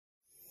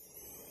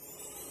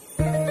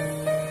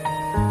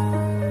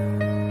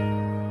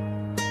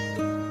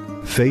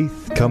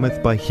Faith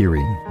cometh by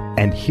hearing,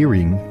 and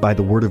hearing by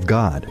the Word of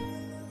God.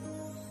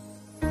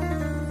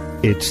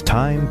 It's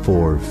time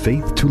for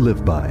Faith to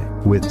Live By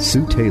with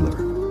Sue Taylor.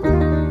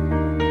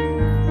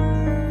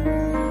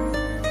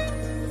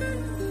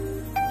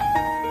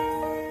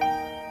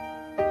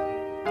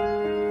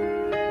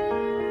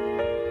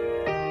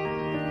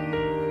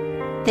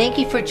 Thank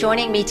you for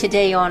joining me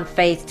today on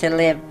Faith to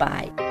Live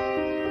By.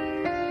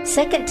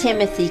 2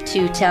 Timothy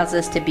 2 tells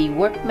us to be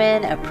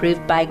workmen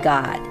approved by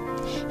God.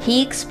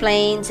 He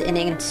explains and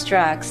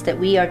instructs that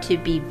we are to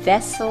be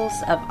vessels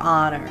of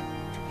honor.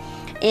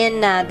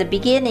 In the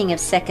beginning of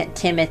 2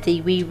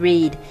 Timothy, we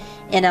read,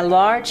 "In a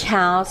large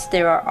house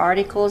there are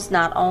articles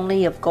not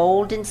only of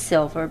gold and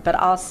silver, but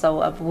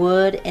also of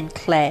wood and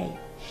clay.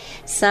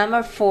 Some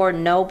are for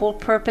noble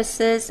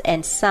purposes,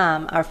 and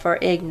some are for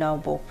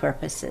ignoble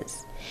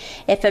purposes.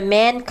 If a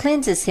man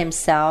cleanses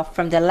himself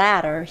from the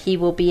latter, he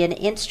will be an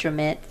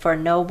instrument for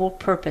noble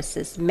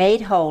purposes,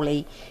 made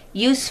holy,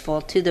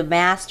 useful to the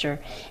master,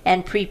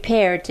 and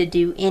prepared to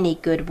do any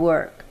good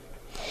work."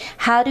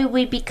 How do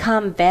we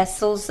become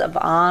vessels of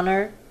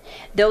honor?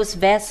 Those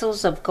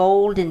vessels of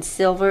gold and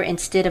silver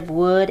instead of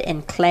wood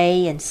and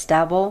clay and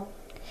stubble?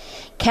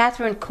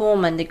 Catherine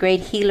Kuhlman, the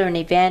great healer and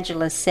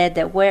evangelist, said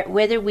that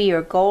whether we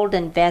are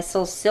golden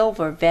vessels,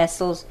 silver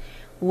vessels,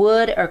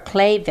 wood or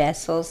clay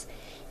vessels,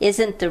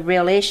 isn't the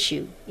real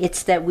issue.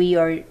 It's that we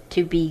are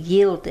to be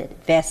yielded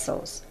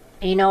vessels.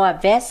 You know, a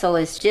vessel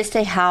is just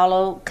a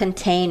hollow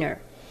container.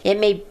 It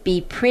may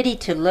be pretty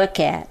to look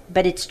at,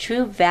 but its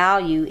true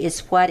value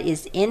is what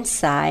is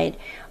inside,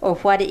 or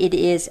what it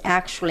is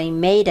actually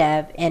made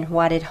of and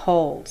what it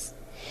holds.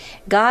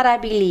 God, I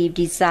believe,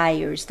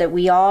 desires that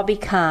we all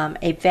become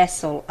a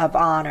vessel of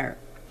honor.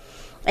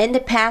 In the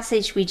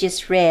passage we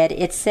just read,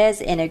 it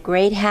says, "In a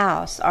great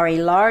house or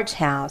a large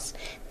house,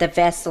 the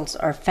vessels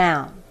are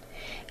found."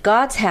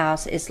 God's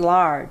house is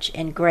large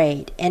and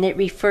great, and it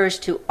refers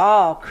to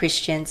all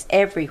Christians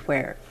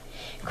everywhere.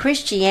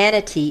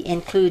 Christianity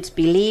includes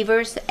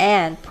believers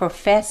and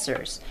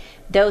professors,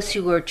 those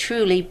who are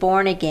truly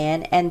born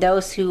again and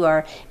those who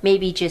are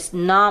maybe just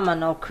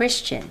nominal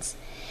Christians.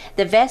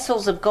 The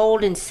vessels of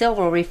gold and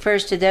silver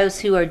refers to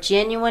those who are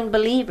genuine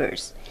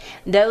believers,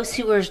 those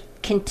who are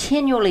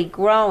continually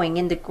growing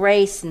in the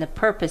grace and the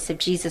purpose of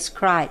Jesus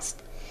Christ.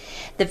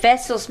 The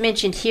vessels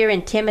mentioned here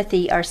in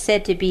Timothy are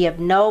said to be of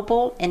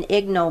noble and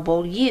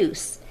ignoble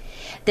use.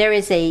 There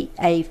is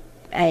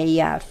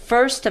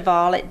first of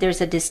all,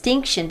 there's a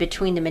distinction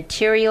between the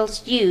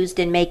materials used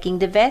in making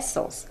the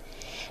vessels.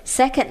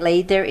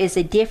 Secondly, there is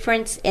a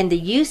difference in the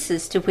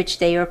uses to which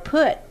they are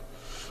put.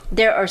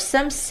 There are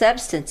some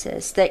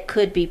substances that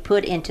could be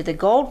put into the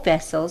gold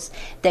vessels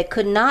that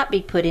could not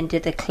be put into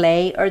the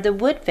clay or the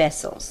wood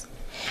vessels.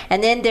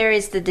 And then there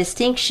is the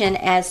distinction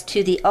as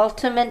to the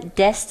ultimate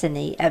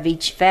destiny of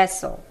each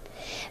vessel.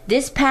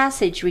 This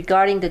passage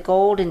regarding the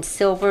gold and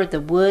silver,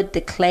 the wood,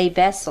 the clay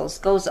vessels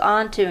goes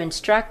on to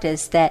instruct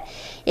us that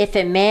if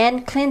a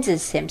man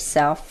cleanses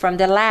himself from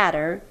the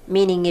latter,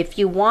 meaning if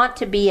you want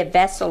to be a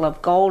vessel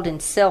of gold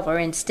and silver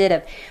instead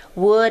of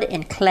wood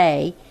and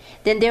clay,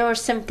 then there are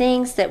some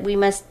things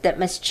that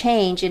must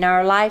change in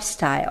our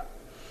lifestyle.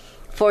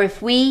 For if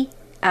we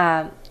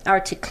are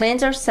to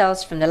cleanse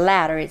ourselves from the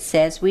latter, it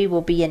says, we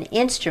will be an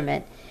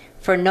instrument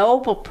for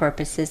noble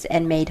purposes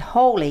and made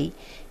holy,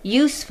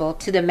 useful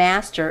to the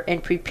master,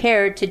 and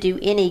prepared to do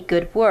any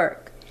good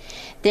work.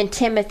 Then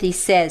Timothy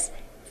says,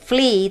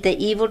 "Flee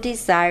the evil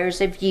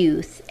desires of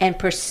youth and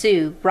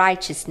pursue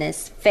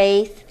righteousness,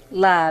 faith,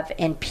 love,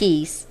 and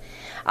peace,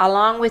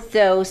 along with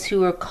those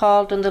who are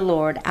called on the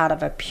Lord out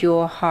of a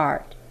pure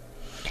heart."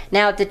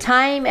 Now, at the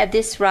time of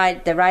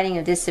the writing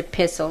of this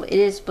epistle, it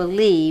is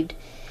believed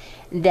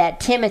that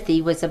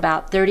Timothy was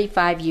about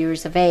 35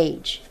 years of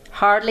age,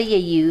 hardly a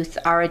youth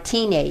or a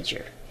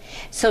teenager.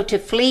 So to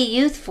flee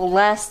youthful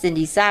lusts and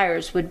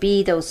desires would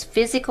be those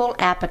physical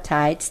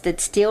appetites that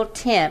still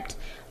tempt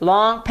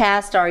long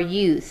past our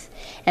youth,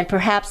 and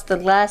perhaps the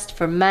lust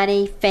for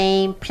money,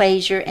 fame,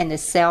 pleasure, and the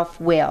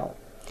self-will.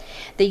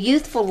 The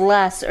youthful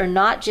lusts are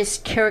not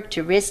just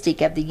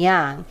characteristic of the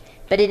young,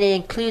 but it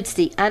includes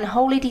the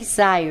unholy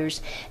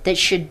desires that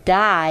should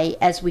die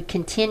as we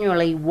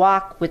continually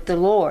walk with the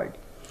Lord.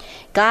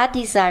 God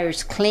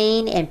desires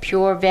clean and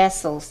pure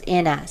vessels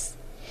in us.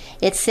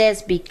 It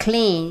says, "Be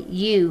clean,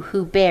 you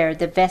who bear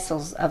the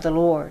vessels of the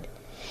Lord."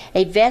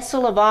 A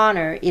vessel of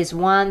honor is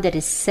one that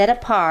is set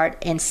apart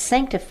and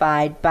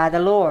sanctified by the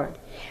Lord.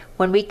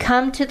 When we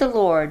come to the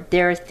Lord,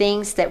 there are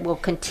things that will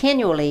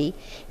continually,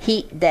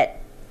 He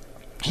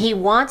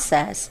wants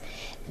us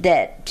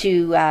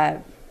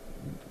to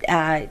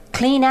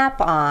clean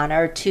up on,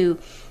 or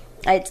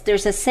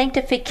there's a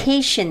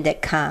sanctification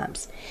that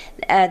comes.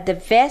 The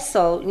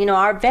vessel,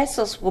 our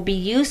vessels will be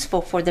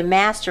useful for the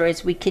Master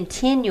as we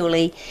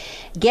continually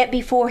get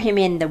before Him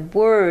in the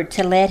Word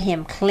to let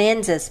Him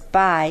cleanse us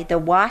by the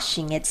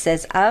washing, it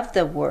says, of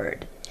the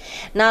Word.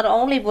 Not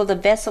only will the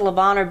vessel of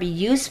honor be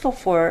useful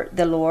for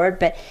the Lord,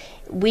 but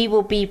we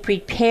will be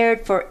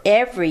prepared for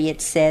every,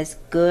 it says,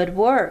 good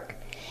work.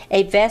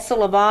 A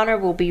vessel of honor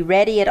will be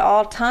ready at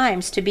all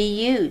times to be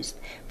used,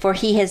 for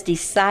he has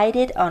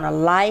decided on a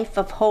life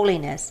of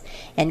holiness,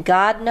 and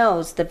God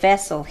knows the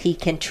vessel he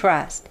can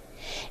trust.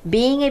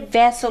 Being a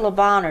vessel of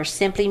honor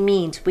simply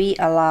means we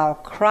allow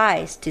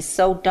Christ to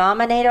so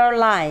dominate our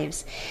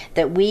lives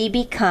that we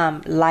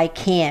become like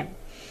him.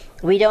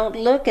 We don't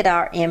look at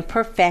our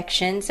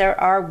imperfections or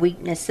our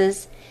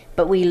weaknesses,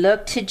 but we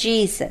look to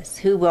Jesus,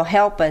 who will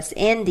help us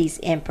in these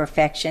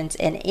imperfections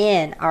and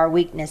in our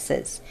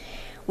weaknesses.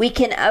 We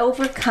can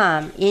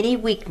overcome any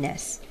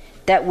weakness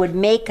that would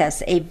make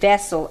us a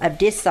vessel of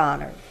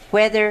dishonor,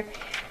 rather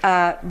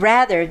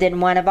than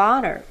one of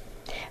honor.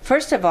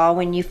 First of all,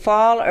 when you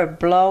fall or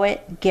blow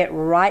it, get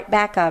right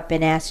back up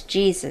and ask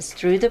Jesus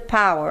through the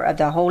power of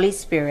the Holy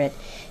Spirit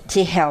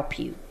to help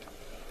you.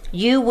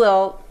 You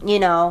will,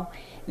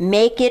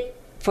 make it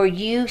for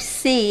you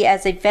see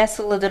as a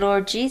vessel of the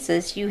Lord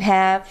Jesus, you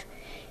have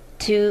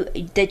to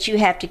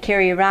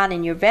carry around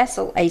in your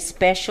vessel a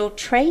special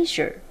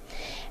treasure.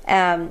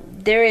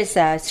 There is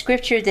a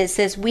scripture that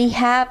says we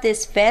have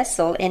this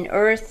vessel in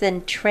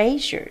earthen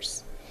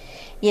treasures.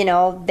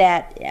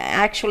 That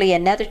actually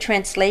another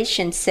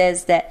translation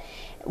says that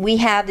we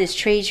have this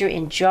treasure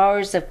in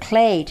jars of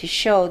clay to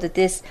show that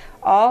this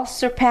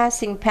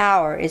all-surpassing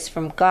power is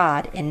from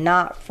God and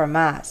not from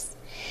us.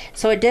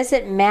 So it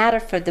doesn't matter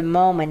for the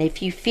moment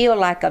if you feel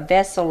like a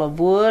vessel of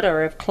wood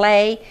or of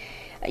clay,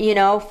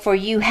 for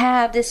you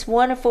have this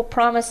wonderful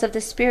promise of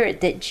the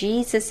Spirit that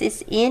Jesus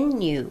is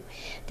in you.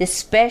 This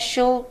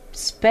special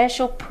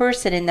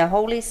person in the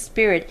Holy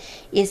Spirit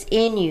is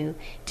in you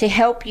to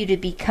help you to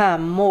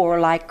become more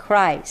like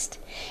Christ.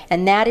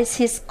 And that is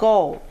his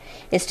goal,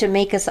 is to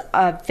make us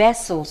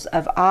vessels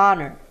of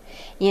honor.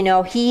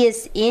 He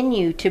is in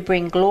you to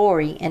bring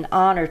glory and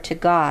honor to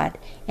God.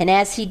 And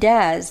as he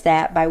does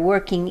that by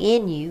working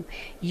in you,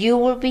 you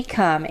will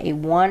become a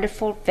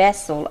wonderful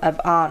vessel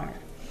of honor.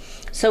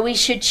 So we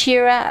should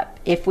cheer up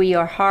if we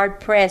are hard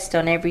pressed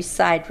on every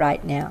side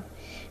right now,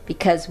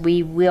 because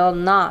we will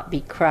not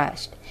be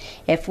crushed.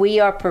 If we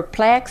are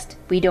perplexed,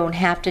 we don't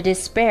have to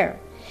despair.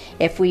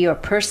 If we are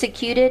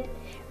persecuted,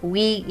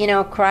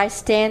 Christ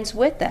stands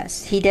with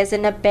us. He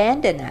doesn't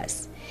abandon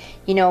us.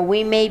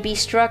 We may be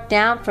struck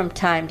down from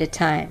time to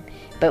time,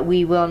 but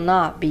we will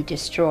not be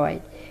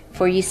destroyed.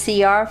 For you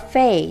see, our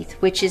faith,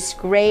 which is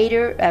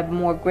of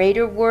more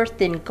greater worth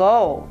than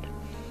gold,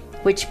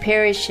 which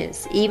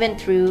perishes, even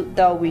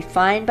though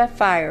refined by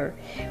fire,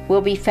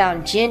 will be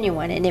found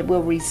genuine, and it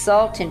will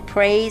result in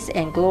praise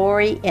and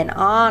glory and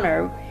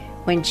honor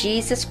when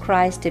Jesus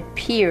Christ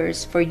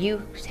appears, for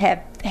you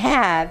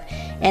have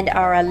and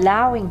are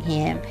allowing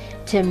him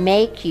to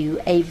make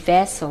you a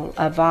vessel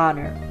of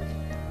honor.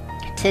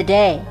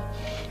 Today,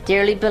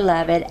 dearly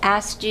beloved,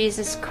 ask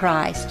Jesus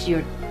Christ,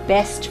 your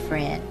best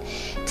friend,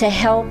 to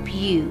help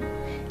you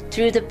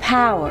through the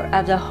power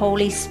of the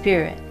Holy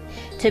Spirit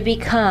to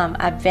become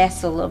a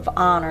vessel of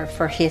honor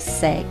for his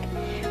sake.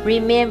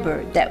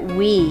 Remember that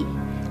we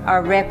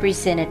are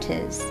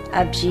representatives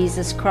of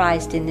Jesus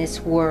Christ in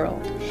this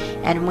world.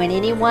 And when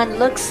anyone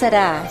looks at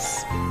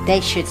us,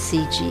 they should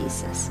see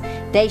Jesus.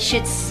 They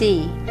should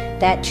see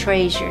that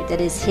treasure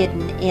that is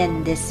hidden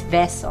in this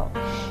vessel.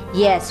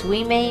 Yes,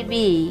 we may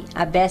be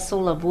a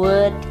vessel of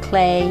wood,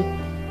 clay,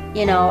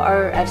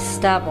 or of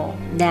stubble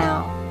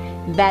now.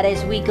 But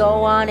as we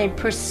go on and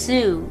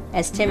pursue,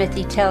 as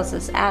Timothy tells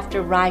us,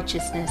 after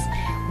righteousness,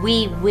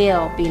 we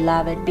will,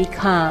 beloved,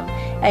 become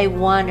a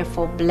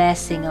wonderful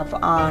blessing of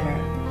honor.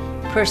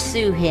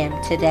 Pursue him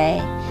today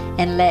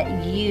and let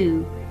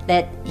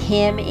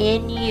him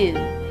in you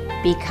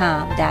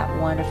become that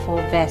wonderful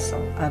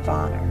vessel of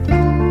honor.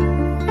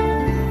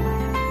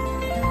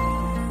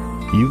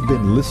 You've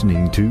been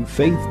listening to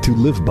Faith to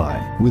Live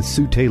By with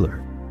Sue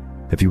Taylor.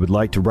 If you would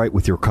like to write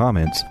with your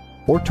comments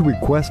or to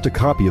request a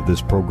copy of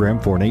this program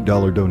for an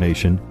 $8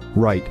 donation,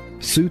 write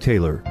Sue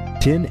Taylor,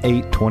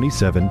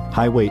 10827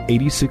 Highway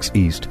 86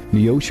 East,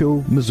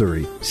 Neosho,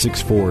 Missouri,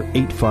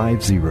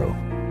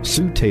 64850.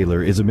 Sue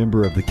Taylor is a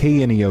member of the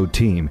KNEO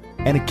team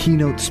and a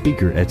keynote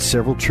speaker at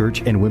several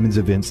church and women's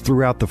events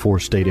throughout the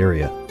 4-state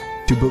area.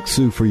 To book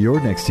Sue for your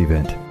next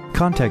event,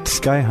 contact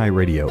Sky High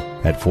Radio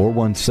at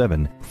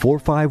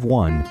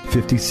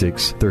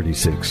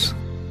 417-451-5636.